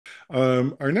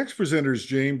Our next presenter is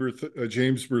James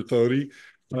Berthoty.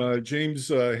 James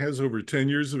has over 10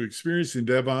 years of experience in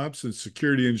DevOps and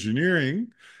security engineering.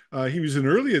 He was an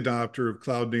early adopter of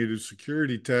cloud-native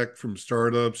security tech from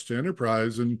startups to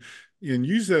enterprise and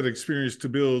used that experience to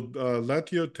build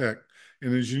Latio Tech,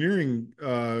 an engineering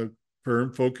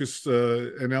focused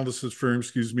analysis firm,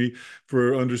 excuse me,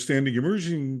 for understanding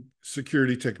emerging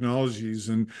security technologies.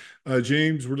 And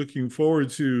James, we're looking forward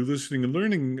to listening and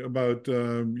learning about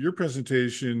your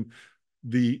presentation,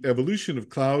 The Evolution of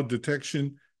Cloud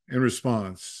Detection and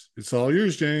Response. It's all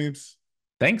yours, James.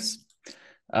 Thanks.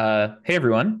 Hey,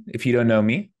 everyone. If you don't know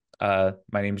me,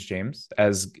 my name is James.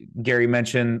 As Gary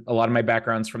mentioned, a lot of my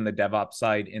background's from the DevOps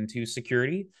side into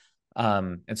security.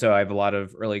 And so I have a lot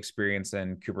of early experience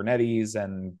in Kubernetes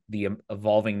and the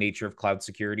evolving nature of cloud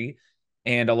security.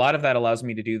 And a lot of that allows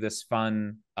me to do this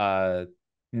fun, no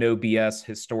BS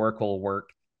historical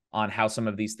work on how some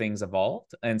of these things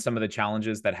evolved and some of the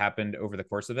challenges that happened over the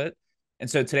course of it. And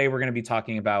so today we're going to be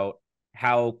talking about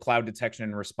how cloud detection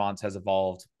and response has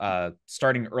evolved,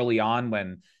 starting early on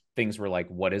when things were like,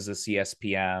 what is a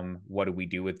CSPM? What do we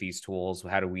do with these tools?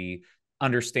 How do we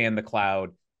understand the cloud?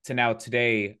 To now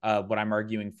today, what I'm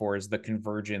arguing for is the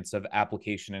convergence of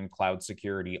application and cloud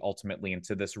security ultimately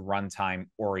into this runtime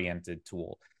oriented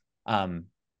tool. And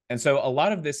so a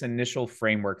lot of this initial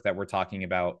framework that we're talking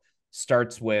about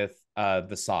starts with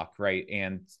the SOC, right?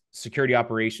 And security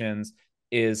operations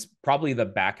is probably the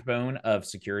backbone of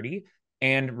security.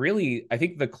 And really, I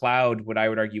think the cloud, what I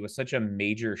would argue, was such a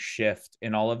major shift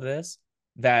in all of this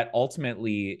that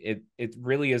ultimately it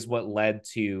really is what led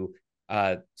to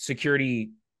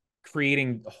security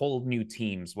creating whole new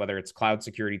teams, whether it's cloud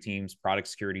security teams, product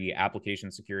security,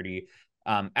 application security.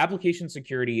 Application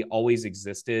security always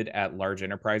existed at large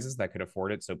enterprises that could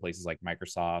afford it. So places like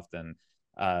Microsoft and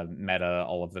Meta,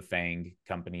 all of the FANG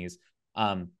companies.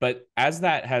 But as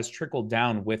that has trickled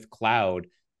down with cloud,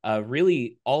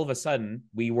 really all of a sudden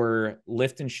we were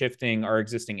lift and shifting our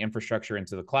existing infrastructure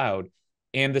into the cloud,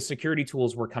 and the security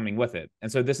tools were coming with it.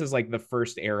 And so this is like the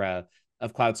first era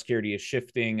of cloud security, is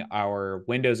shifting our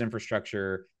Windows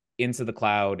infrastructure into the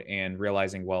cloud and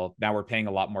realizing, well, now we're paying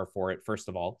a lot more for it, first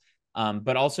of all,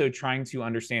 but also trying to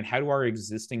understand how do our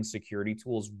existing security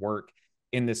tools work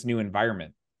in this new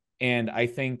environment. And I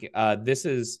think this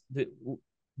is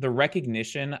the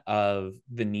recognition of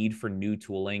the need for new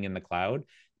tooling in the cloud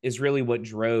is really what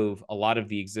drove a lot of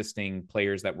the existing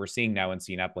players that we're seeing now in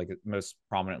CNAPP, like most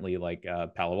prominently like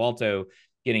Palo Alto,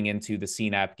 getting into the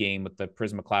CNAPP game with the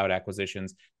Prisma Cloud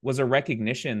acquisitions, was a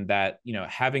recognition that, you know,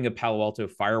 having a Palo Alto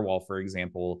firewall, for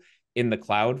example, in the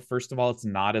cloud, first of all, it's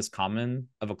not as common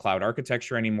of a cloud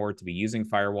architecture anymore to be using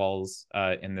firewalls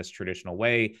in this traditional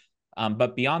way.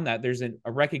 But beyond that, there's a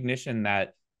recognition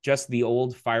that just the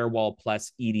old firewall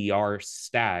plus EDR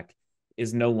stack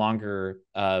is no longer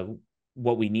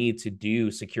what we need to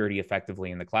do security effectively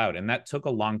in the cloud. And that took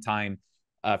a long time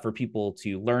for people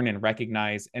to learn and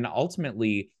recognize. And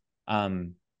ultimately, I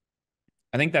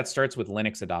think that starts with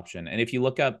Linux adoption. And if you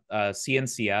look up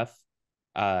CNCF,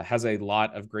 has a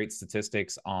lot of great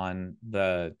statistics on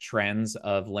the trends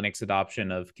of Linux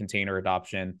adoption, of container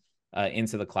adoption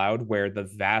into the cloud, where the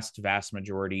vast, vast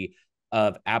majority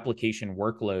of application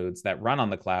workloads that run on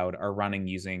the cloud are running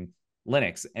using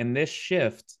Linux. And this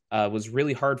shift was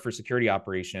really hard for security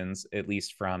operations, at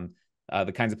least from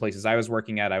the kinds of places I was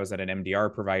working at. I was at an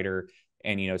MDR provider,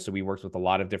 and so we worked with a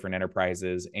lot of different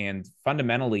enterprises. And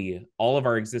fundamentally, all of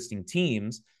our existing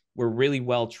teams were really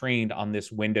well trained on this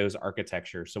Windows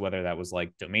architecture. So whether that was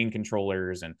like domain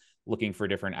controllers and looking for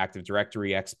different Active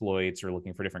Directory exploits, or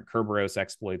looking for different Kerberos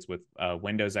exploits with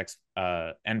Windows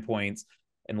endpoints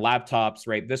and laptops,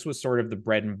 right? This was sort of the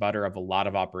bread and butter of a lot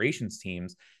of operations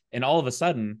teams. And all of a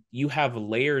sudden, you have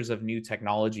layers of new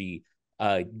technology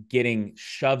getting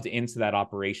shoved into that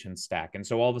operations stack. And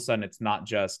so all of a sudden, it's not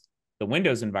just the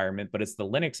Windows environment, but it's the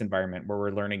Linux environment, where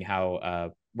we're learning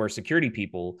how, where security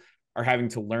people are having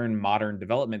to learn modern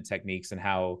development techniques and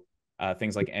how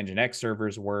things like Nginx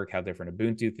servers work, how different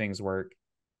Ubuntu things work.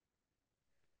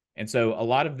 And so a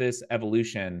lot of this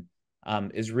evolution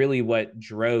is really what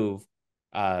drove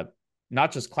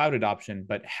not just cloud adoption,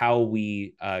 but how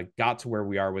we got to where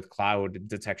we are with cloud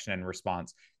detection and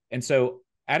response. And so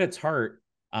at its heart,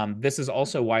 this is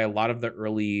also why a lot of the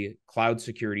early cloud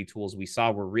security tools we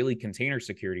saw were really container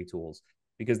security tools,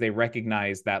 because they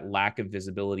recognized that lack of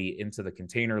visibility into the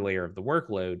container layer of the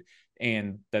workload,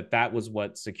 and that was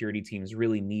what security teams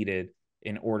really needed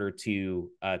in order to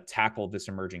tackle this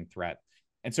emerging threat.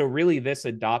 And so really this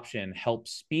adoption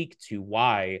helps speak to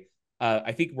why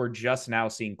I think we're just now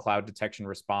seeing cloud detection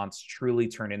response truly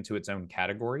turn into its own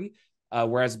category.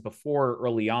 Whereas before,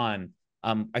 early on,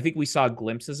 I think we saw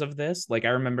glimpses of this. Like I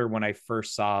remember when I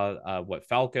first saw what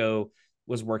Falco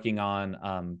was working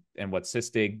on, and what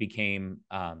Sysdig became.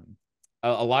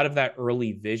 A lot of that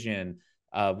early vision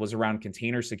was around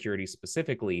container security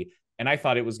specifically, and I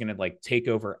thought it was going to like take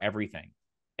over everything.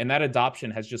 And that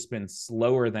adoption has just been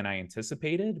slower than I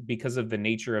anticipated because of the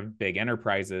nature of big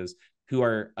enterprises who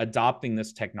are adopting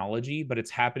this technology, but it's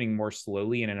happening more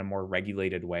slowly and in a more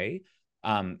regulated way.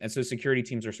 And so security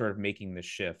teams are sort of making this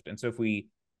shift. And so if we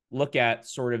look at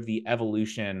sort of the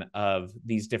evolution of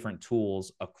these different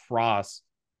tools across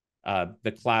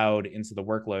the cloud into the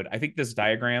workload, I think this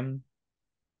diagram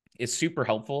is super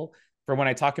helpful for when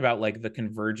I talk about like the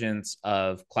convergence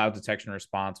of cloud detection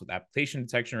response with application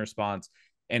detection response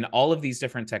and all of these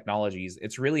different technologies.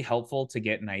 It's really helpful to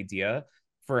get an idea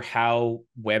for how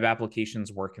web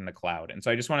applications work in the cloud. And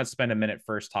so I just want to spend a minute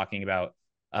first talking about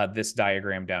this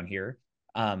diagram down here,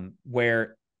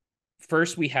 where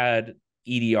first we had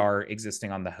EDR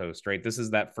existing on the host, right? This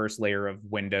is that first layer of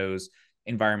Windows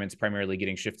environments primarily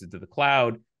getting shifted to the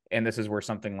cloud. And this is where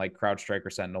something like CrowdStrike or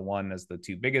SentinelOne as the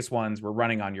two biggest ones were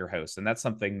running on your host. And that's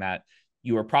something that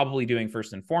you are probably doing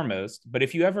first and foremost. But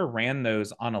if you ever ran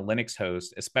those on a Linux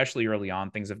host, especially early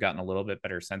on, things have gotten a little bit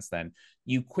better since then.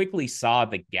 You quickly saw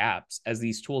the gaps as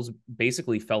these tools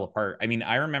basically fell apart. I mean,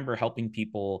 I remember helping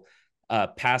people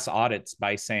pass audits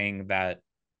by saying that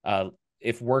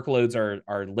if workloads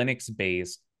are Linux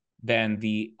based, then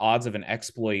the odds of an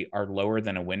exploit are lower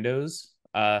than a Windows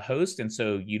host. And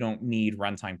so you don't need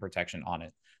runtime protection on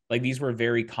it. Like these were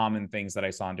very common things that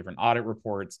I saw in different audit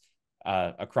reports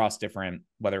across different,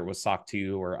 whether it was SOC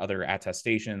 2 or other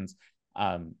attestations.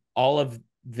 All of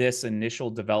this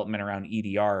initial development around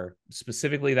EDR,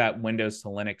 specifically that Windows to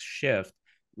Linux shift,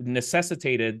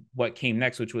 necessitated what came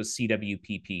next, which was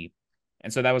CWPP.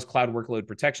 And so that was Cloud Workload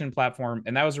Protection Platform.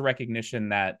 And that was a recognition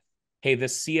that, hey,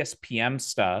 this CSPM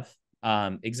stuff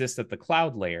exists at the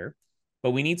cloud layer,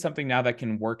 but we need something now that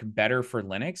can work better for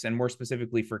Linux and more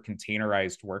specifically for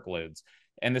containerized workloads.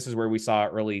 And this is where we saw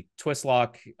early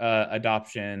Twistlock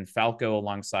adoption, Falco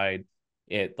alongside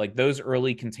it. Like those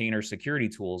early container security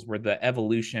tools were the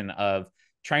evolution of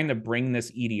trying to bring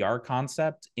this EDR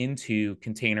concept into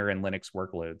container and Linux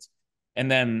workloads. And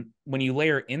then when you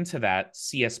layer into that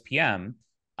CSPM,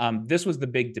 this was the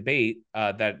big debate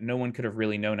that no one could have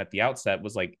really known at the outset,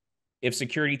 was like, if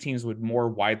security teams would more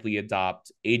widely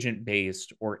adopt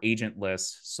agent-based or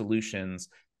agentless solutions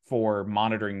for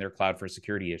monitoring their cloud for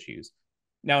security issues.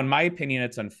 Now, in my opinion,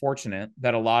 it's unfortunate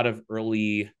that a lot of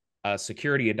early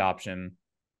security adoption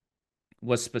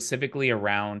was specifically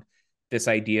around this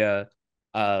idea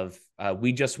of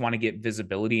we just want to get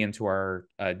visibility into our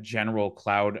general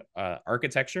cloud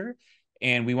architecture,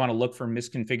 and we want to look for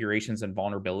misconfigurations and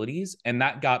vulnerabilities. And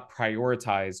that got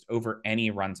prioritized over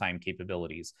any runtime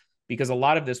capabilities, because a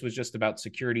lot of this was just about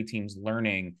security teams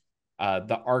learning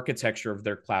the architecture of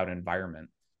their cloud environment.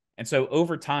 And so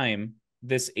over time,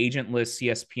 this agentless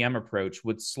CSPM approach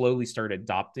would slowly start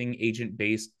adopting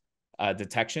agent-based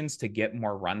detections to get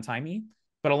more runtimey.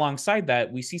 But alongside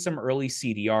that, we see some early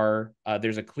CDR.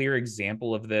 There's a clear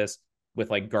example of this with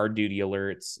like guard duty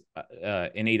alerts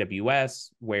in AWS,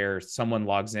 where someone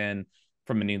logs in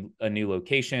from a new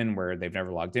location where they've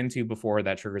never logged into before.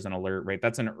 That triggers an alert, right?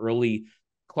 That's an early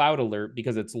cloud alert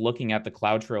because it's looking at the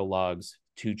CloudTrail logs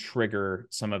to trigger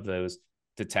some of those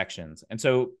detections. And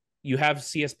so you have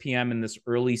CSPM in this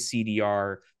early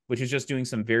CDR, which is just doing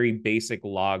some very basic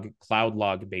cloud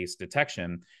log based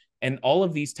detection. And all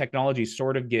of these technologies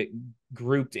sort of get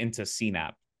grouped into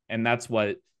CNAPP. And that's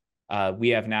what we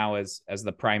have now as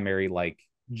the primary, like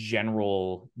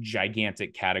general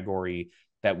gigantic category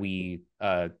that we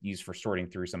use for sorting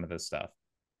through some of this stuff.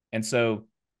 And so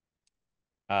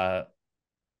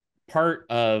part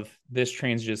of this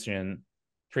transition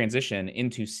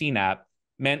into CNAPP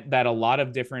meant that a lot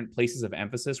of different places of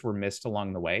emphasis were missed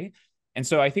along the way. And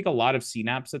so I think a lot of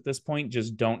CNAPPs at this point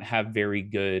just don't have very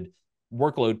good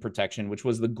workload protection, which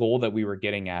was the goal that we were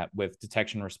getting at with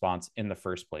detection response in the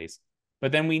first place.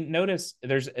 But then we notice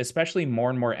there's especially more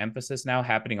and more emphasis now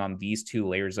happening on these two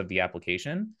layers of the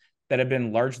application that have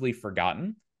been largely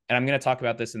forgotten. And I'm going to talk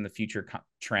about this in the future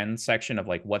trends section of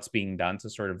like what's being done to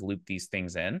sort of loop these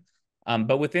things in.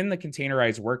 But within the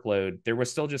containerized workload, there was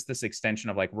still just this extension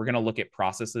of like, we're going to look at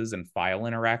processes and file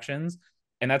interactions,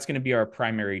 and that's going to be our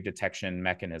primary detection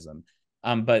mechanism.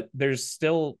 But there's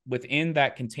still within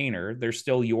that container, there's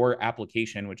still your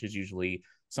application, which is usually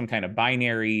some kind of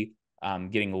binary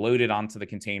getting loaded onto the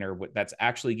container that's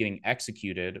actually getting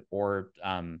executed, or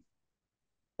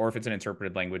if it's an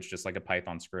interpreted language, just like a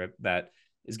Python script that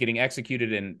is getting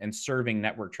executed and serving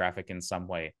network traffic in some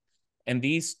way. And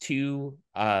these two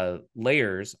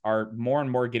layers are more and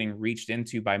more getting reached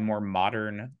into by more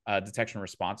modern detection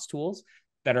response tools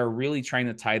that are really trying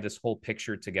to tie this whole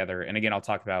picture together. And again, I'll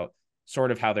talk about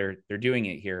sort of how they're doing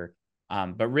it here.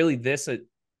 But really, this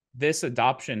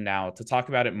adoption now, to talk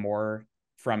about it more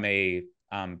from a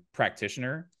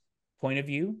practitioner point of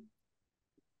view,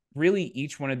 really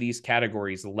each one of these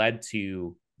categories led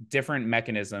to different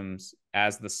mechanisms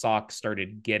as the SOC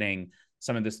started getting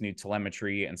some of this new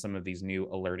telemetry and some of these new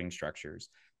alerting structures.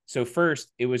 So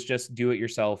first, it was just do it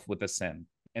yourself with a SIEM.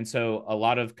 And so a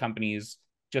lot of companies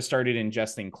just started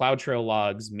ingesting CloudTrail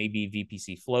logs, maybe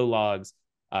VPC flow logs,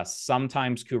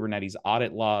 sometimes Kubernetes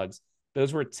audit logs.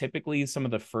 Those were typically some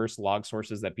of the first log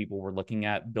sources that people were looking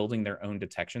at building their own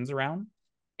detections around.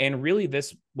 And really,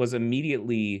 this was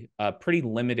immediately pretty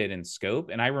limited in scope.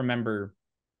 And I remember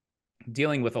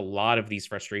dealing with a lot of these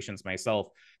frustrations myself,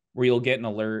 where you'll get an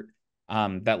alert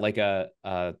that like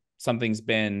something's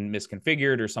been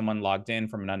misconfigured or someone logged in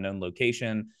from an unknown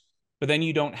location, but then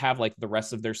you don't have like the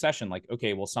rest of their session. Like,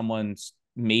 okay, well, someone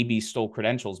maybe stole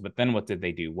credentials, but then what did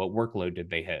they do? What workload did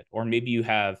they hit? Or maybe you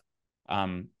have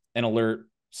an alert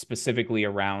specifically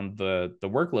around the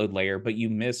workload layer, but you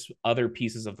miss other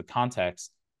pieces of the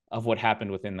context of what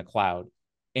happened within the cloud.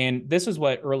 And this is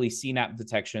what early CNAPP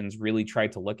detections really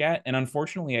tried to look at. And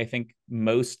unfortunately, I think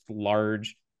most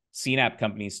large CNAPP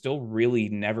companies still really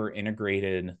never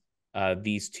integrated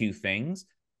these two things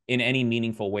in any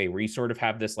meaningful way, where you sort of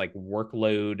have this like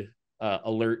workload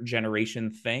alert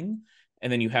generation thing,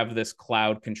 and then you have this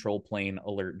cloud control plane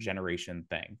alert generation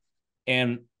thing.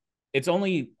 And it's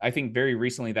only, I think, very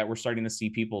recently that we're starting to see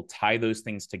people tie those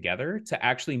things together to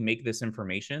actually make this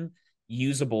information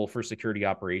usable for security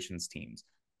operations teams.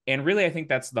 And really, I think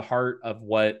that's the heart of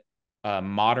what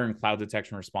modern cloud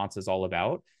detection response is all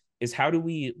about, is how do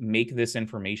we make this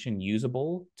information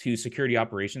usable to security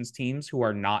operations teams who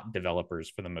are not developers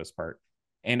for the most part.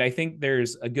 And I think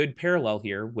there's a good parallel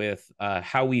here with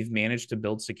how we've managed to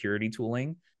build security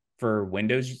tooling for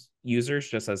Windows users,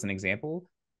 just as an example,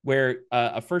 where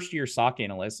a first year SOC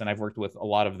analyst, and I've worked with a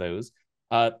lot of those,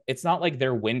 it's not like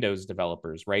they're Windows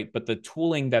developers, right? But the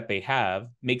tooling that they have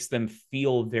makes them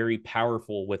feel very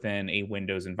powerful within a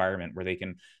Windows environment, where they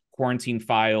can quarantine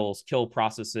files, kill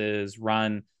processes,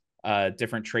 run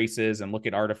different traces, and look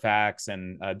at artifacts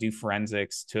and do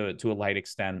forensics to a light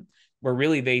extent, where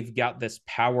really they've got this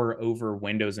power over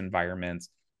Windows environments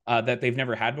that they've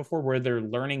never had before, where they're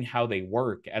learning how they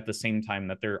work at the same time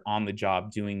that they're on the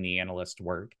job doing the analyst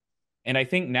work. And I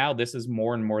think now this is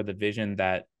more and more the vision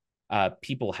that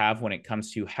people have when it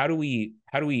comes to how do we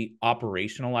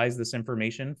operationalize this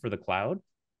information for the cloud.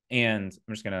 And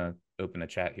I'm just gonna open the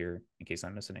chat here in case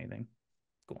I'm missing anything.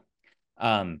 Cool.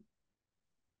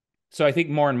 So I think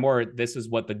more and more this is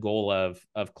what the goal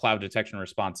of cloud detection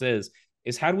response is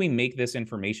how do we make this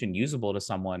information usable to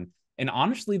someone? And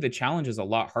honestly, the challenge is a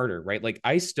lot harder, right? Like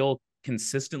I still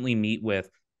consistently meet with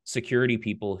security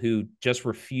people who just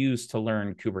refuse to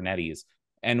learn Kubernetes.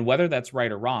 And whether that's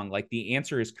right or wrong, like the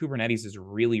answer is Kubernetes is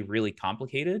really, really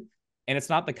complicated. And it's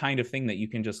not the kind of thing that you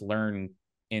can just learn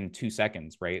in 2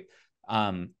 seconds, right?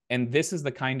 And this is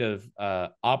the kind of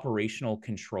operational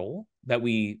control that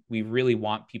we really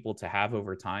want people to have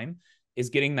over time, is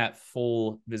getting that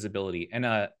full visibility. And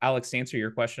Alex, to answer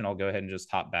your question, I'll go ahead and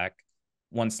just hop back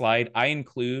one slide. I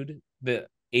include the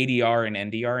ADR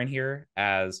and NDR in here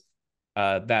as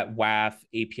that WAF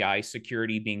API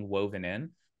security being woven in.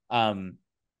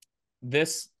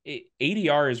 This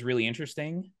ADR is really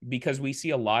interesting because we see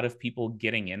a lot of people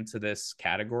getting into this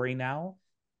category now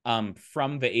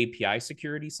from the API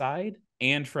security side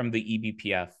and from the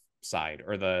eBPF side,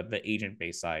 or the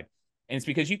agent-based side. And it's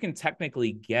because you can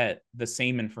technically get the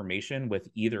same information with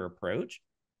either approach.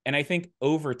 And I think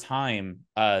over time,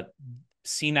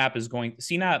 CNAPP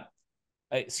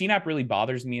really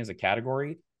bothers me as a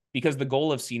category, because the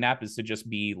goal of CNAPP is to just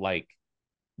be like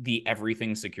the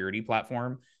everything security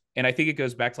platform. And I think it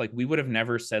goes back to like, we would have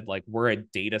never said like we're a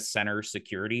data center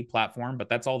security platform, but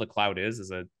that's all the cloud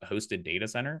is a hosted data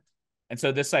center. And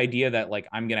so this idea that like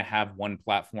I'm going to have one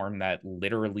platform that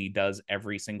literally does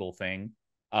every single thing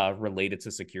related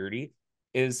to security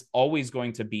is always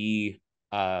going to be,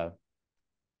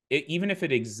 even if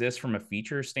it exists from a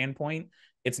feature standpoint,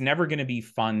 it's never going to be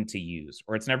fun to use,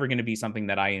 or it's never going to be something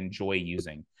that I enjoy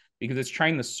using, because it's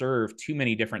trying to serve too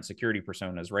many different security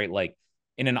personas, right? Like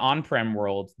in an on-prem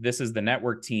world, this is the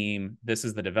network team, this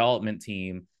is the development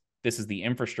team, this is the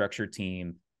infrastructure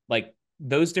team. Like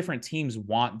those different teams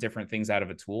want different things out of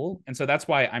a tool. And so that's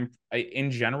why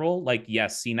in general, like,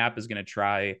 yes, CNAPP is going to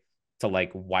try to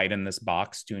like widen this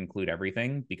box to include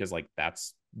everything, because like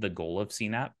that's the goal of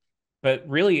CNAPP. But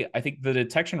really, I think the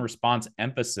detection response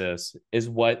emphasis is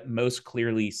what most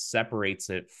clearly separates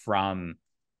it um,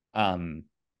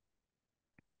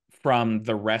 from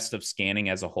the rest of scanning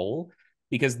as a whole,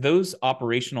 because those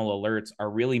operational alerts are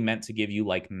really meant to give you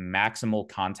like maximal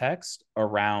context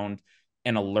around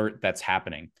an alert that's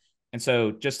happening. And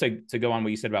so just to go on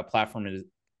what you said about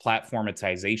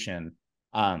platformatization,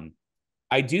 um,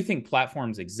 I do think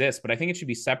platforms exist, but I think it should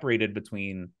be separated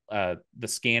between the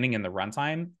scanning and the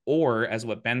runtime, or as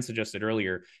what Ben suggested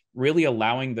earlier, really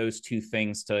allowing those two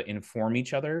things to inform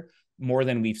each other more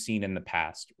than we've seen in the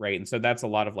past, right? And so that's a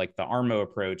lot of like the ARMO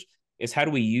approach is how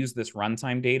do we use this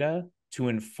runtime data to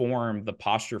inform the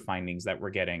posture findings that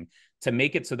we're getting to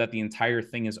make it so that the entire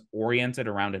thing is oriented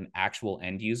around an actual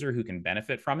end user who can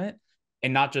benefit from it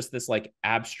and not just this like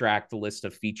abstract list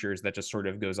of features that just sort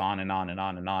of goes on and on and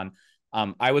on and on.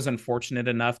 I was unfortunate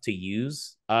enough to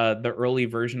use the early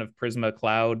version of Prisma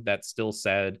Cloud that still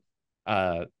said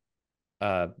uh,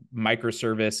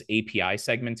 microservice API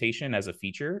segmentation as a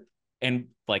feature. And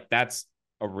like that's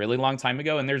a really long time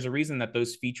ago. And there's a reason that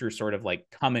those features sort of like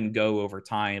come and go over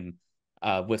time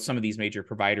with some of these major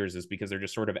providers, is because they're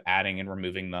just sort of adding and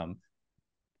removing them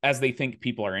as they think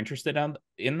people are interested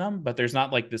in them. But there's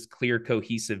not like this clear,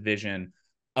 cohesive vision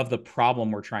of the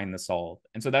problem we're trying to solve.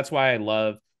 And so that's why I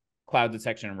love cloud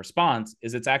detection and response,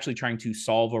 is it's actually trying to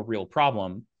solve a real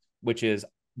problem, which is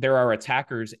there are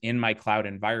attackers in my cloud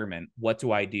environment. What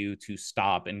do I do to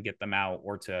stop and get them out,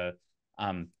 or to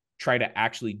try to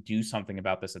actually do something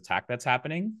about this attack that's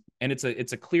happening? And it's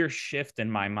a clear shift in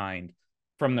my mind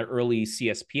from the early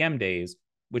CSPM days,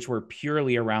 which were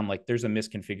purely around like there's a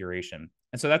misconfiguration.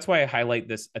 And so that's why I highlight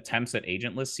this attempts at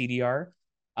agentless CDR.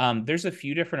 There's a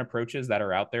few different approaches that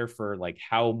are out there for like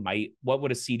what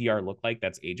would a CDR look like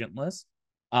that's agentless.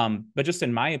 But just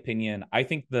in my opinion, I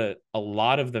think a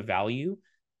lot of the value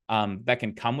that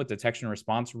can come with detection and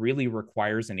response really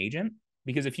requires an agent.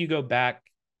 Because if you go back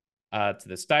to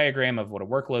this diagram of what a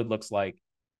workload looks like,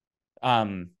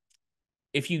 um,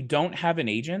 if you don't have an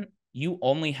agent, you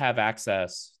only have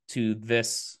access to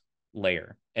this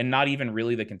layer and not even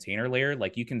really the container layer.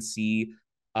 Like you can see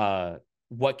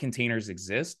what containers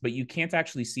exist, but you can't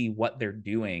actually see what they're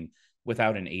doing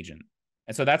without an agent.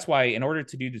 And so that's why, in order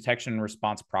to do detection and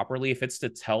response properly, if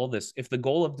the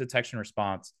goal of detection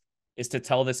response is to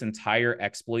tell this entire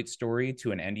exploit story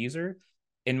to an end user,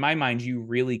 in my mind, you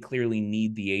really clearly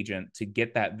need the agent to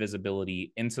get that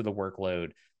visibility into the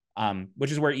workload,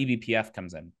 which is where eBPF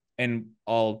comes in. And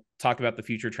I'll talk about the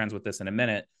future trends with this in a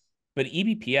minute. But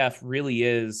eBPF really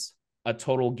is a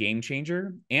total game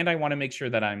changer. And I want to make sure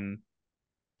that I'm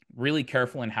really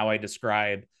careful in how I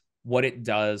describe what it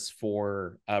does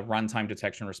for runtime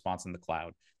detection response in the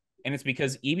cloud. And it's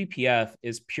because eBPF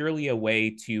is purely a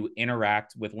way to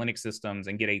interact with Linux systems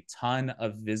and get a ton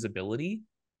of visibility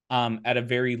at a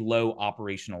very low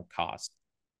operational cost.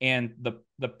 And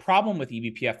the problem with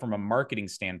eBPF from a marketing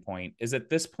standpoint is at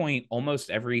this point, almost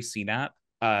every CNAP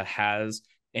has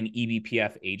an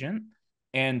eBPF agent,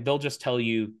 and they'll just tell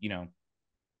you,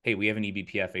 hey, we have an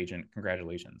eBPF agent,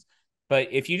 congratulations. But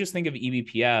if you just think of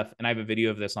eBPF, and I have a video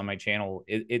of this on my channel,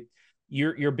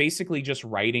 you're basically just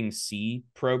writing C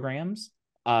programs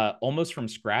almost from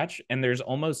scratch, and there's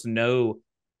almost no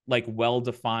like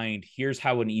well-defined, here's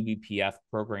how an eBPF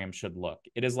program should look.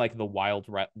 It is like the Wild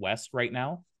West right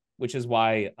now, which is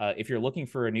why if you're looking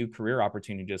for a new career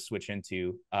opportunity to switch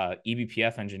into,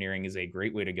 eBPF engineering is a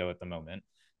great way to go at the moment.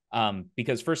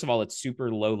 Because first of all, it's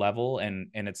super low level and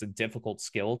it's a difficult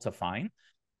skill to find.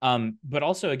 But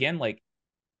also, again, like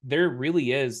there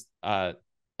really is a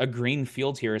green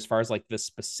field here as far as like the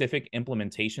specific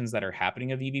implementations that are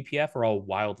happening of eBPF are all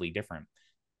wildly different.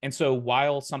 And so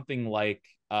while something like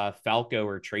Falco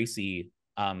or Tracy,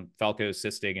 Falco's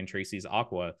Sysdig and Tracy's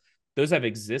Aqua, those have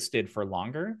existed for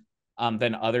longer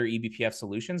than other eBPF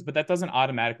solutions, but that doesn't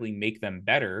automatically make them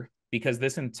better, because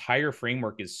this entire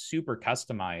framework is super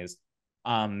customized.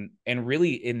 And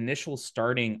really initial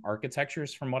starting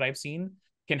architectures, from what I've seen,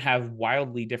 can have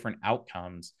wildly different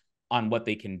outcomes on what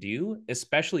they can do,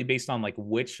 especially based on like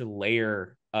which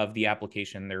layer of the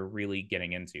application they're really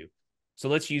getting into. So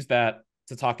let's use that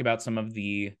to talk about some of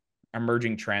the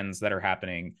emerging trends that are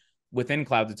happening within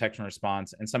cloud detection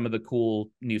response and some of the cool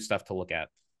new stuff to look at.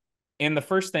 And the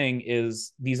first thing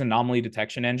is these anomaly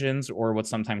detection engines, or what's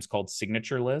sometimes called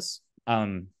signatureless.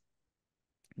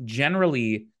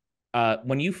 Generally,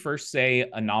 when you first say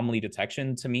anomaly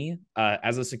detection to me,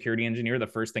 as a security engineer, the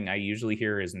first thing I usually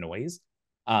hear is noise,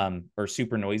 or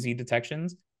super noisy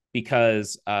detections,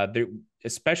 because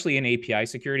especially in API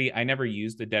security, I never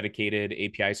used a dedicated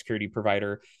API security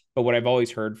provider. But what I've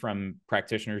always heard from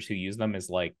practitioners who use them is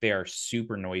like they are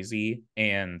super noisy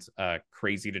and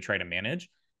crazy to try to manage.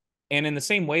 And in the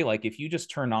same way, like if you just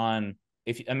turn on,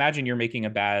 if imagine you're making a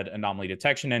bad anomaly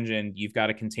detection engine, you've got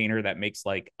a container that makes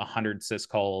like 100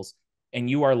 syscalls, and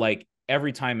you are like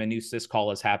every time a new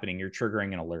syscall is happening, you're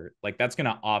triggering an alert. Like that's going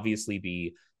to obviously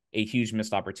be a huge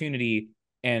missed opportunity.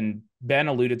 And Ben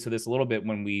alluded to this a little bit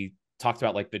when we talked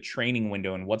about like the training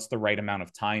window and what's the right amount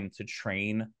of time to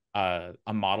train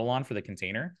a model on for the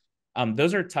container.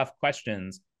 Those are tough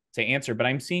questions to answer, but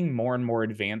I'm seeing more and more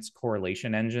advanced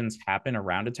correlation engines happen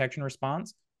around detection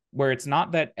response, where it's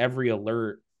not that every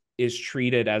alert is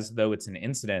treated as though it's an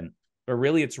incident, but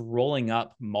really it's rolling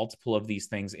up multiple of these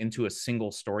things into a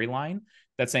single storyline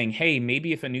that's saying, hey,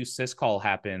 maybe if a new syscall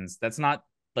happens, that's not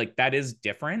like that is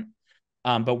different.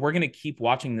 But we're going to keep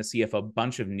watching to see if a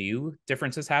bunch of new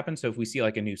differences happen. So if we see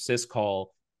like a new syscall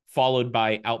followed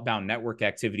by outbound network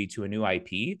activity to a new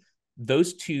IP,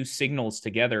 those two signals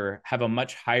together have a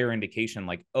much higher indication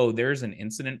like, oh, there's an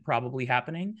incident probably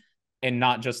happening, and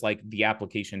not just like the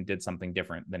application did something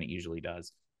different than it usually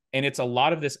does. And it's a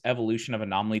lot of this evolution of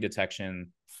anomaly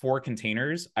detection for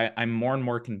containers. I'm more and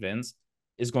more convinced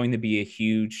is going to be a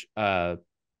huge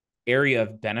area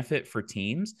of benefit for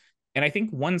teams. And I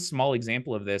think one small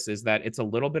example of this is that it's a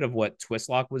little bit of what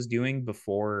Twistlock was doing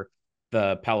before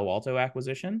the Palo Alto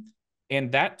acquisition.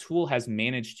 And that tool has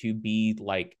managed to be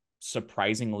like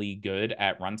surprisingly good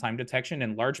at runtime detection,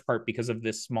 in large part because of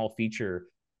this small feature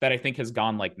that I think has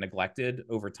gone like neglected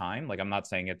over time. Like I'm not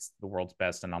saying it's the world's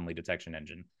best anomaly detection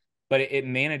engine, but it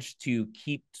managed to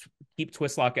keep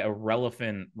Twistlock a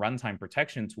relevant runtime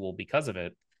protection tool because of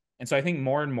it. And so I think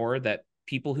more and more that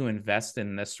people who invest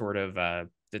in this sort of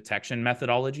detection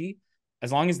methodology,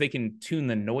 as long as they can tune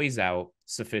the noise out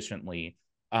sufficiently,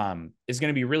 is going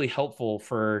to be really helpful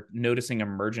for noticing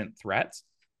emergent threats.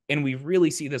 And we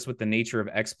really see this with the nature of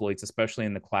exploits, especially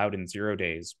in the cloud in 0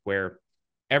 days, where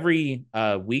every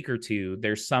week or two,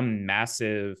 there's some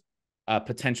massive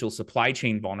potential supply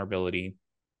chain vulnerability.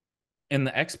 And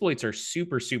the exploits are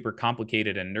super, super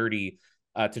complicated and nerdy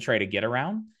to try to get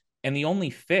around. And the only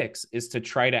fix is to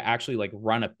try to actually like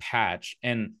run a patch.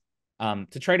 And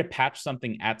to try to patch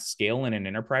something at scale in an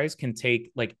enterprise can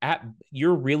take like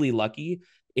you're really lucky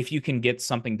if you can get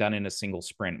something done in a single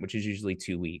sprint, which is usually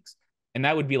 2 weeks. And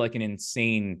that would be like an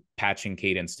insane patching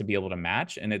cadence to be able to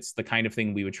match. And it's the kind of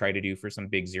thing we would try to do for some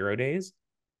big 0 days.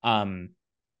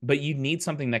 But you need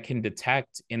something that can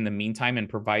detect in the meantime and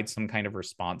provide some kind of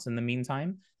response in the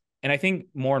meantime. And I think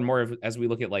more and more as we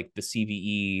look at like the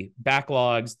CVE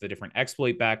backlogs, the different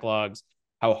exploit backlogs,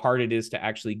 how hard it is to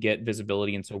actually get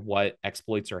visibility into what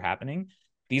exploits are happening,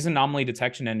 these anomaly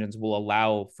detection engines will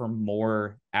allow for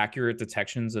more accurate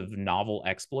detections of novel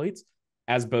exploits,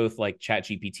 as both like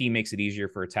ChatGPT makes it easier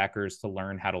for attackers to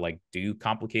learn how to like do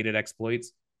complicated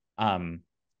exploits,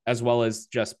 as well as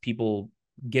just people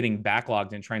getting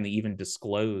backlogged and trying to even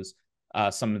disclose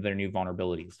some of their new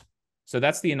vulnerabilities. So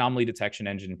that's the anomaly detection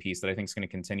engine piece that I think is going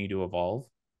to continue to evolve.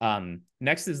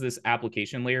 Next is this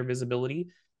application layer visibility.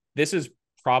 This is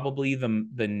probably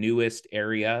the newest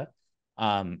area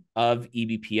of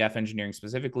eBPF engineering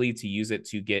specifically, to use it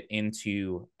to get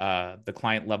into the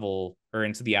client level or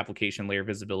into the application layer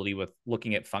visibility with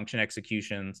looking at function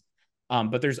executions.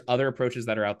 But there's other approaches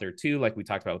that are out there too, like we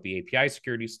talked about with the API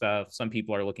security stuff. Some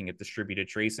people are looking at distributed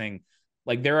tracing.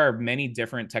 Like there are many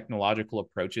different technological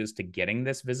approaches to getting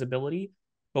this visibility.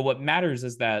 But what matters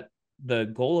is that the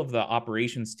goal of the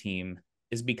operations team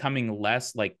is becoming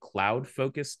less like cloud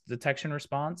focused detection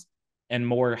response and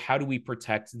more how do we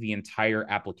protect the entire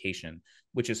application,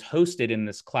 which is hosted in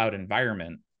this cloud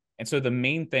environment. And so the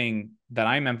main thing that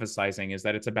I'm emphasizing is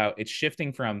that it's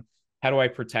shifting from how do I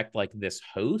protect like this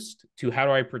host to how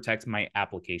do I protect my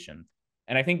application.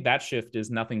 And I think that shift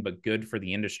is nothing but good for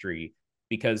the industry,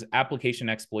 because application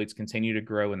exploits continue to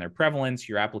grow in their prevalence.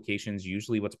 Your application's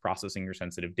usually what's processing your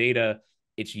sensitive data.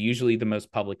 It's usually the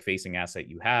most public facing asset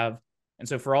you have. And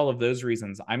so for all of those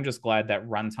reasons, I'm just glad that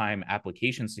runtime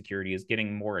application security is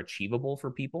getting more achievable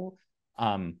for people.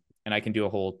 And I can do a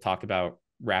whole talk about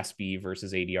RASP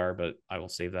versus ADR, but I will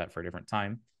save that for a different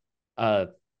time.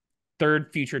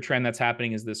 Third future trend that's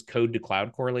happening is this code to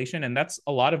cloud correlation. And that's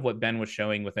a lot of what Ben was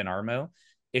showing within Armo,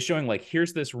 is showing like,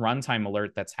 here's this runtime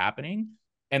alert that's happening.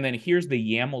 And then here's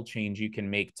the YAML change you can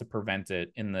make to prevent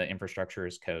it in the infrastructure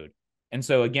as code. And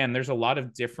so again, there's a lot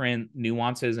of different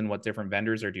nuances in what different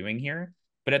vendors are doing here.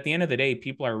 But at the end of the day,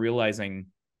 people are realizing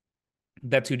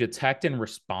that to detect and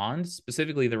respond,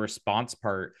 specifically the response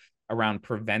part around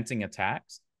preventing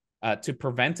attacks, to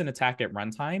prevent an attack at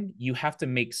runtime, you have to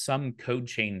make some code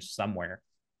change somewhere.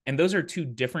 And those are two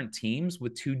different teams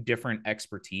with two different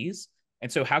expertise.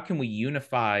 And so, how can we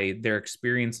unify their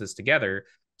experiences together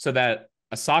so that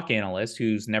a SOC analyst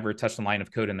who's never touched a line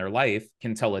of code in their life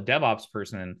can tell a DevOps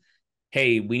person,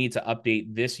 hey, we need to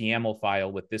update this YAML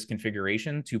file with this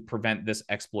configuration to prevent this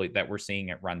exploit that we're seeing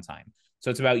at runtime. So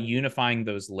it's about unifying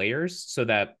those layers so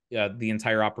that the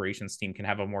entire operations team can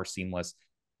have a more seamless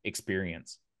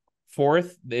experience.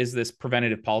 Fourth is this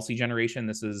preventative policy generation.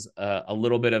 This is a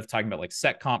little bit of talking about like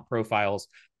set comp profiles.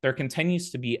 There continues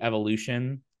to be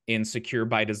evolution in secure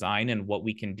by design and what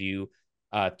we can do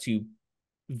to,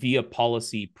 via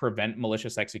policy, prevent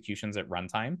malicious executions at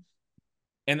runtime.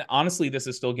 And honestly, this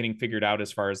is still getting figured out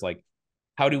as far as like,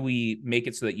 how do we make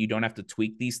it so that you don't have to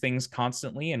tweak these things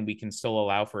constantly and we can still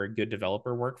allow for a good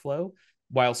developer workflow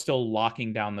while still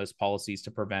locking down those policies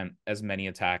to prevent as many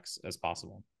attacks as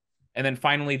possible. And then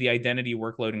finally, the identity,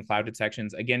 workload, and cloud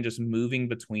detections, again, just moving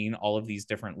between all of these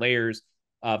different layers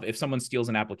of if someone steals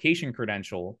an application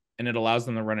credential and it allows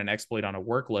them to run an exploit on a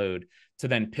workload to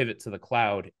then pivot to the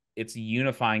cloud, it's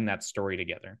unifying that story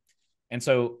together. And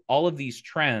so all of these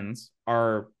trends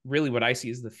are really what I see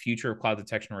as the future of cloud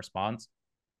detection response.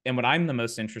 And what I'm the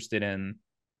most interested in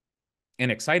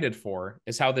and excited for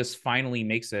is how this finally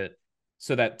makes it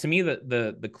so that, to me,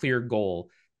 the clear goal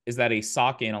is that a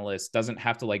SOC analyst doesn't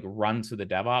have to like run to the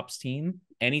DevOps team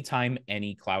anytime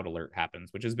any cloud alert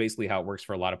happens, which is basically how it works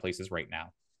for a lot of places right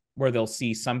now, where they'll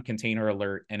see some container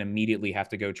alert and immediately have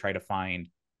to go try to find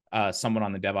someone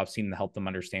on the DevOps team to help them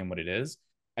understand what it is.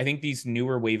 I think these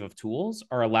newer wave of tools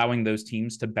are allowing those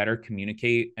teams to better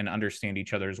communicate and understand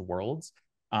each other's worlds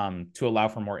to allow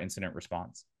for more incident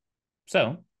response.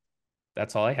 So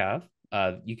that's all I have.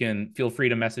 You can feel free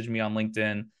to message me on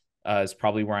LinkedIn. Is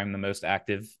probably where I'm the most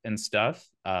active and stuff.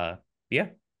 Yeah,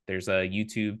 there's a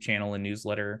YouTube channel and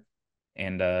newsletter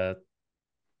and a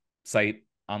site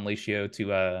on Latio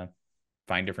to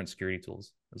find different security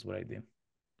tools is what I do.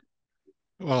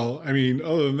 Well, I mean,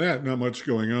 other than that, not much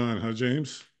going on, huh,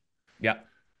 James? Yeah.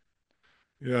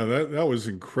 Yeah, that was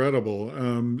incredible.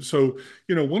 One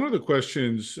of the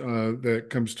questions that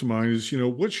comes to mind is,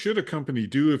 what should a company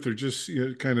do if they're just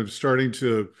kind of starting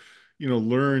to,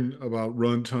 learn about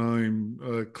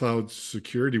runtime cloud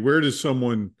security? Where does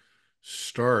someone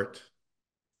start?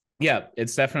 Yeah,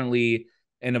 it's definitely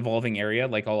an evolving area.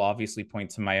 Like I'll obviously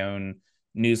point to my own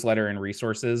newsletter and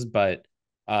resources, but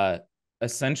uh,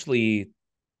 essentially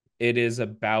it is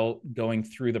about going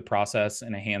through the process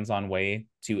in a hands-on way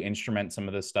to instrument some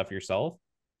of this stuff yourself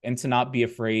and to not be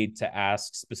afraid to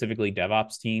ask specifically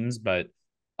DevOps teams, but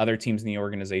other teams in the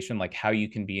organization, like how you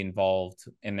can be involved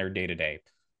in their day-to-day.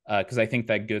 Because I think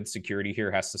that good security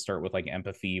here has to start with like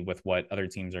empathy with what other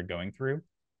teams are going through.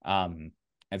 Um,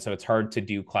 and so it's hard to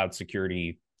do cloud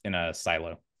security in a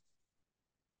silo.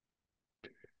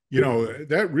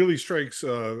 That really strikes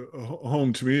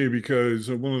home to me because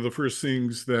one of the first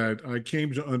things that I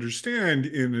came to understand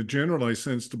in a generalized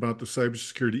sense about the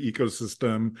cybersecurity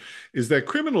ecosystem is that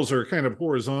criminals are kind of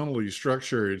horizontally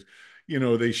structured.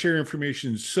 They share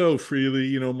information so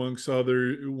freely, amongst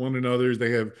one another.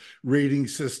 They have rating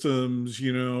systems,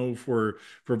 for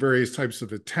various types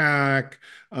of attack.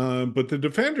 But the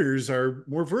defenders are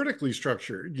more vertically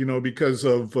structured, because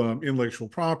of intellectual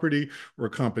property or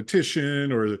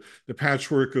competition or the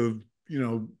patchwork of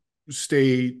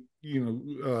state,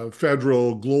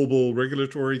 federal, global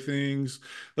regulatory things.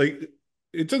 Like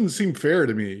it doesn't seem fair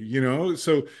to me,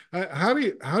 So how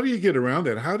do you get around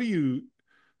that? How do you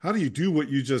do what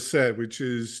you just said, which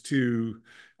is to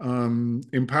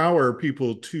empower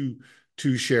people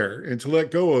to share and to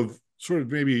let go of sort of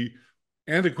maybe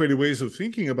antiquated ways of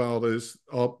thinking about this,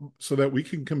 so that we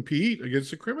can compete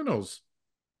against the criminals?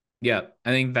 Yeah,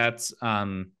 I think that's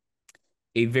a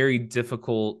very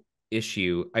difficult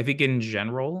issue. I think in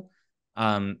general,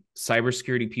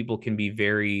 cybersecurity people can be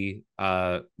very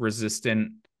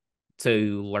resistant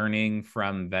to learning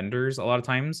from vendors a lot of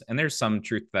times. And there's some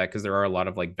truth to that because there are a lot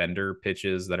of like vendor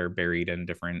pitches that are buried in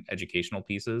different educational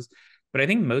pieces. But I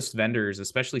think most vendors,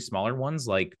 especially smaller ones,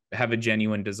 like have a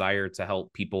genuine desire to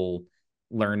help people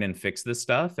learn and fix this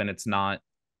stuff. And it's not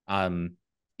um,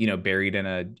 buried in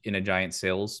a giant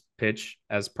sales pitch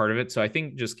as part of it. So I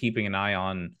think just keeping an eye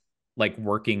on like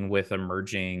working with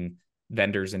emerging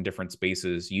vendors in different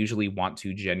spaces usually want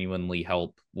to genuinely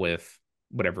help with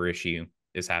whatever issue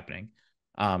is happening.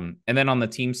 And then on the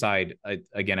team side,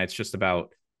 again, it's just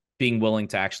about being willing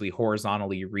to actually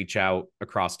horizontally reach out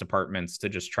across departments to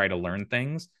just try to learn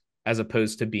things, as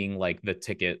opposed to being like the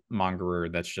ticket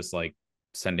mongerer that's just like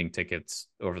sending tickets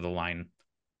over the line,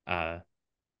 uh,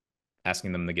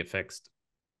 asking them to get fixed.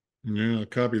 Yeah,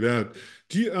 copy that.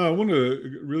 One of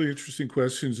the really interesting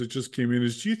questions that just came in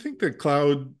is, do you think that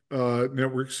cloud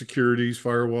network securities,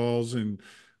 firewalls, and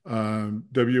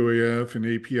WAF and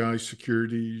API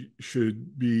security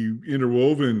should be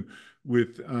interwoven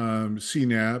with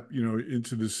CNAP,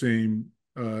 into the same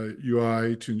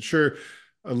UI to ensure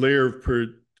a layer of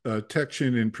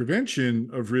protection and prevention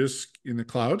of risk in the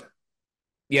cloud?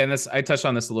 Yeah, and this I touched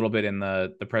on this a little bit in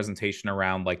the presentation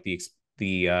around like the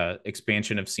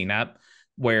expansion of CNAP,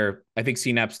 where I think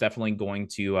CNAP's definitely going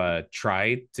to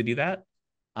try to do that,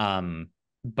 um,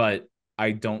 but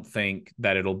I don't think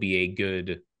that it'll be a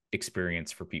good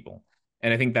experience for people.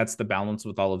 And I think that's the balance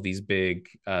with all of these big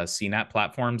CNAP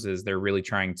platforms is they're really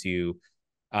trying to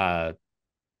uh,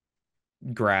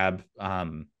 grab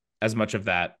as much of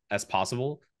that as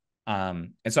possible.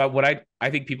 And so what I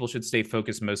think people should stay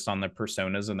focused most on the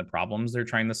personas and the problems they're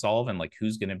trying to solve and like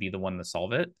who's going to be the one to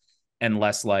solve it, and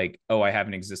less like, oh, I have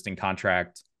an existing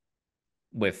contract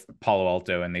with Palo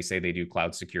Alto and they say they do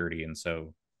cloud security, and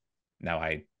so now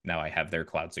I have their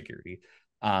cloud security.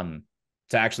 Um,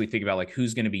 to actually think about like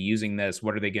who's going to be using this,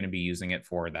 what are they going to be using it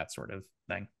for, that sort of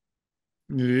thing.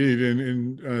 Indeed,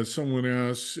 and someone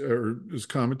asked or is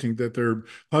commenting that there are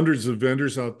hundreds of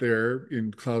vendors out there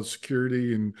in cloud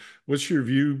security, and what's your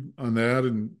view on that,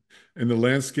 and the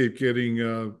landscape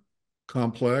getting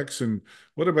complex, and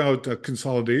what about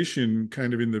consolidation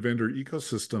kind of in the vendor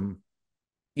ecosystem?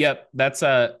 Yep, that's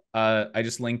I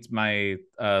just linked my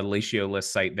Latio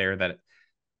list site there that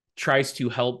tries to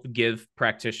help give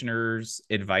practitioners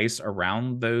advice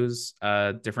around those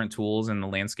different tools in the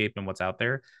landscape and what's out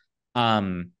there.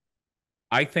 Um,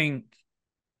 I think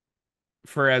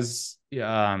for as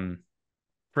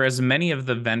for as many of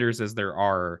the vendors as there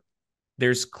are,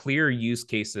 there's clear use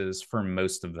cases for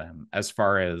most of them as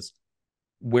far as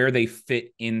where they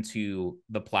fit into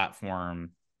the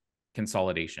platform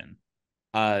consolidation.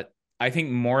 Uh, I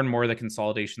think more and more the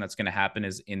consolidation that's going to happen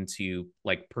is into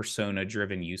like persona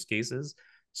driven use cases.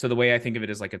 So the way I think of it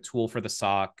is like a tool for the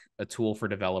SOC, a tool for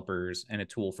developers, and a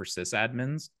tool for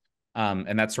sysadmins.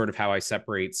 And that's sort of how I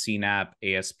separate CNAP,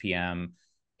 ASPM,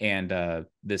 and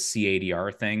this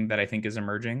CADR thing that I think is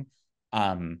emerging.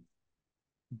 Um,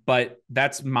 but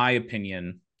that's my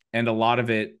opinion, and a lot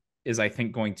of it is I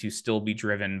think going to still be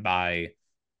driven by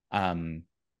um,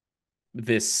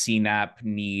 this CNAP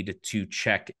need to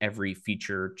check every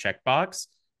feature checkbox.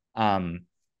 Um,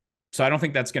 so I don't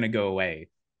think that's going to go away.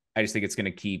 I just think it's going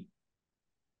to keep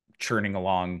churning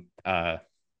along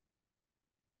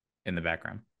in the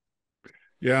background.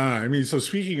 Yeah, I mean, so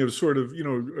speaking of sort of,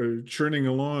 churning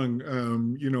along,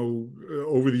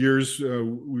 over the years,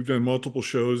 we've done multiple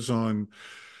shows on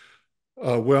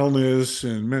wellness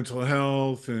and mental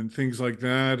health and things like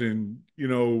that. And,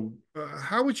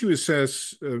 how would you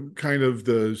assess kind of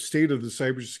the state of the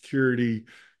cybersecurity,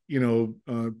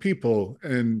 people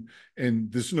and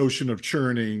this notion of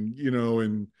churning,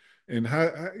 and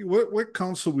what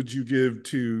counsel would you give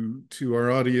to our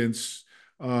audience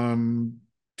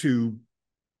to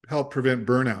help prevent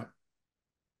burnout?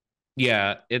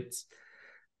 Yeah, it's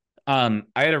I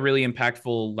had a really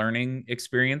impactful learning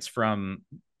experience from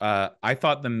I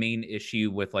thought the main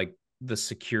issue with like the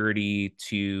security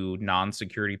to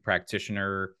non-security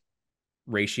practitioner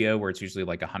ratio, where it's usually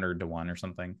like 100 to 1 or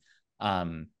something.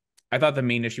 Um, I thought the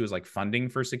main issue was like funding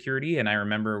for security. And I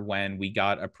remember when we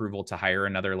got approval to hire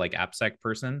another like AppSec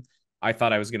person, I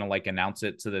thought I was going to like announce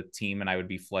it to the team and I would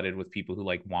be flooded with people who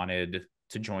like wanted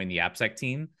to join the AppSec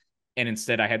team. And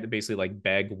instead, I had to basically like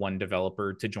beg one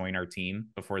developer to join our team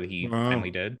before he finally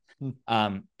Wow. did.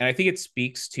 And I think it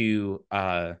speaks to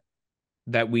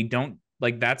that we don't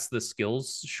like that's the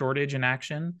skills shortage in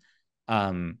action.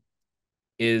 Um,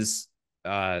 is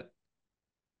uh,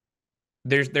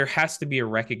 there has to be a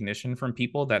recognition from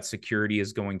people that security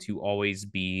is going to always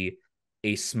be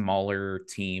a smaller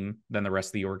team than the rest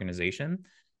of the organization.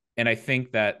 And I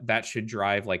think that that should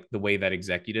drive like the way that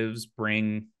executives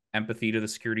bring empathy to the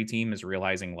security team is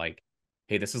realizing like,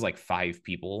 hey, this is like 5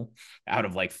 people out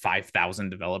of like 5,000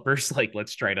 developers. Like,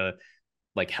 let's try to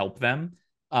like help them.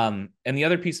 And the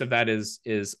other piece of that is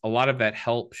a lot of that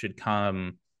help should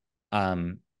come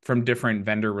from different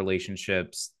vendor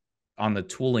relationships on the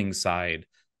tooling side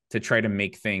to try to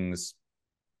make things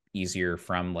easier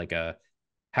from like a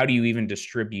how do you even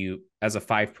distribute as a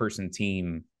 5 person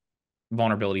team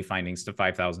vulnerability findings to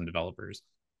 5,000 developers.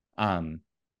 um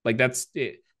like that's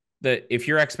it, the if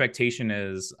your expectation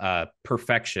is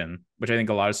perfection, which I think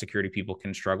a lot of security people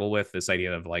can struggle with, this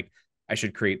idea of like I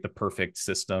should create the perfect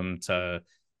system to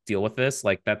deal with this,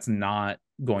 like that's not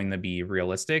going to be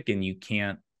realistic, and you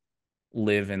can't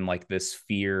live in like this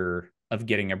fear of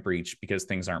getting a breach because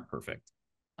things aren't perfect.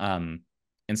 Um,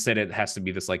 Instead, it has to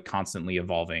be this like constantly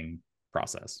evolving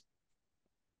process.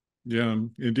 Yeah,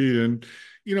 indeed. And,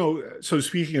 so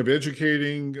speaking of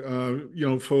educating,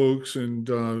 folks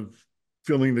and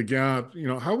filling the gap,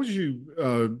 how would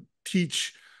you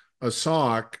teach a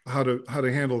SOC how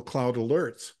to handle cloud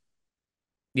alerts?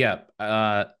 Yeah,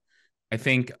 I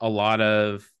think a lot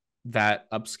of that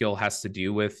upskill has to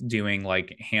do with doing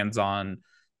like hands-on,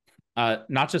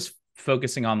 not just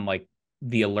focusing on like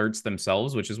the alerts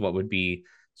themselves, which is what would be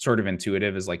sort of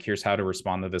intuitive, is like here's how to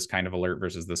respond to this kind of alert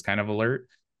versus this kind of alert,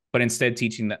 but instead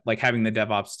teaching that, like having the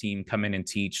DevOps team come in and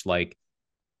teach like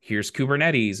here's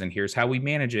Kubernetes and here's how we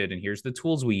manage it and here's the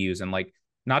tools we use, and like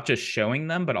not just showing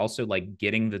them but also like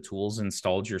getting the tools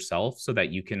installed yourself so that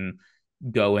you can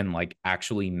go and like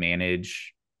actually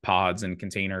manage pods and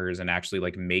containers and actually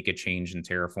like make a change in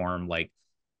Terraform, like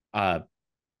uh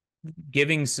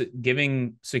giving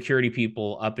security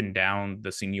people up and down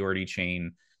the seniority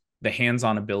chain the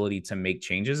hands-on ability to make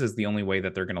changes is the only way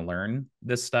that they're going to learn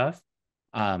this stuff.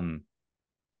 um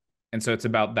and so it's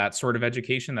about that sort of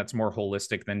education that's more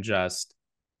holistic than just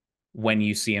when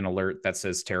you see an alert that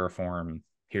says Terraform,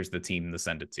 here's the team to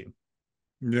send it to.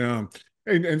 Yeah.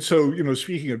 And so,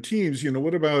 speaking of teams,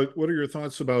 what are your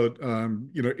thoughts about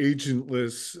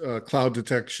agentless cloud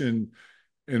detection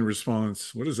and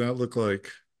response? What does that look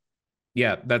like?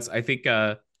 Yeah, that's I think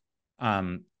a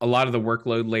lot of the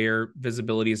workload layer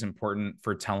visibility is important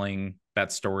for telling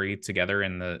that story together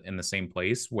in the same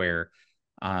place, where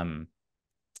um,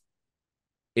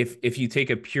 if you take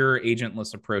a pure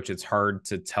agentless approach, it's hard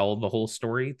to tell the whole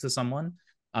story to someone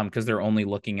because they're only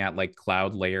looking at like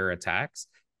cloud layer attacks.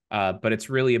 But it's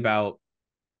really about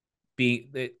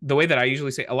the way that I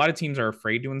usually say, a lot of teams are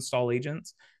afraid to install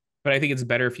agents, but I think it's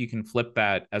better if you can flip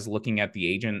that as looking at the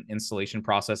agent installation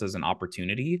process as an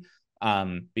opportunity,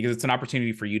 because it's an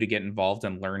opportunity for you to get involved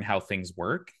and learn how things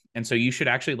work. And so you should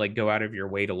actually like go out of your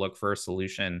way to look for a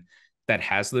solution that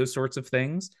has those sorts of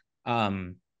things,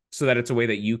 um, so that it's a way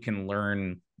that you can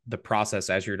learn the process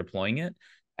as you're deploying it,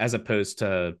 as opposed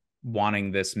to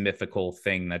wanting this mythical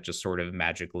thing that just sort of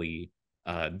magically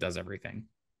does everything.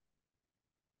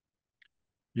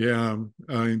 Yeah,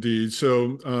 indeed.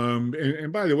 So,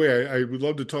 and by the way, I would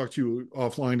love to talk to you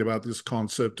offline about this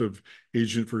concept of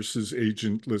agent versus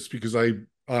agentless because I'm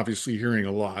obviously hearing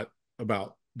a lot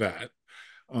about that.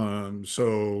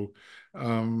 So,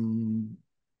 um,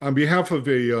 on behalf of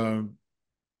a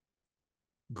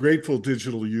grateful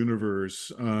digital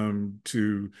universe,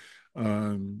 to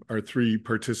our three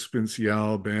participants,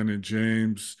 Yal, Ben, and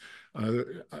James. Uh,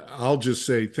 I'll just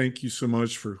say thank you so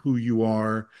much for who you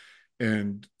are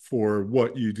and for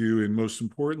what you do, and most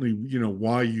importantly,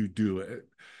 why you do it.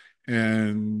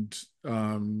 And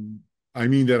I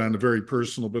mean that on a very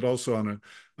personal, but also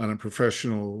on a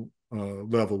professional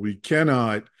level. We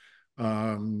cannot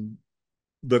um,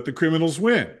 let the criminals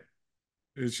win.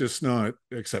 It's just not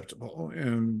acceptable.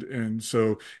 And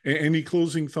so, any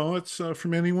closing thoughts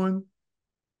from anyone?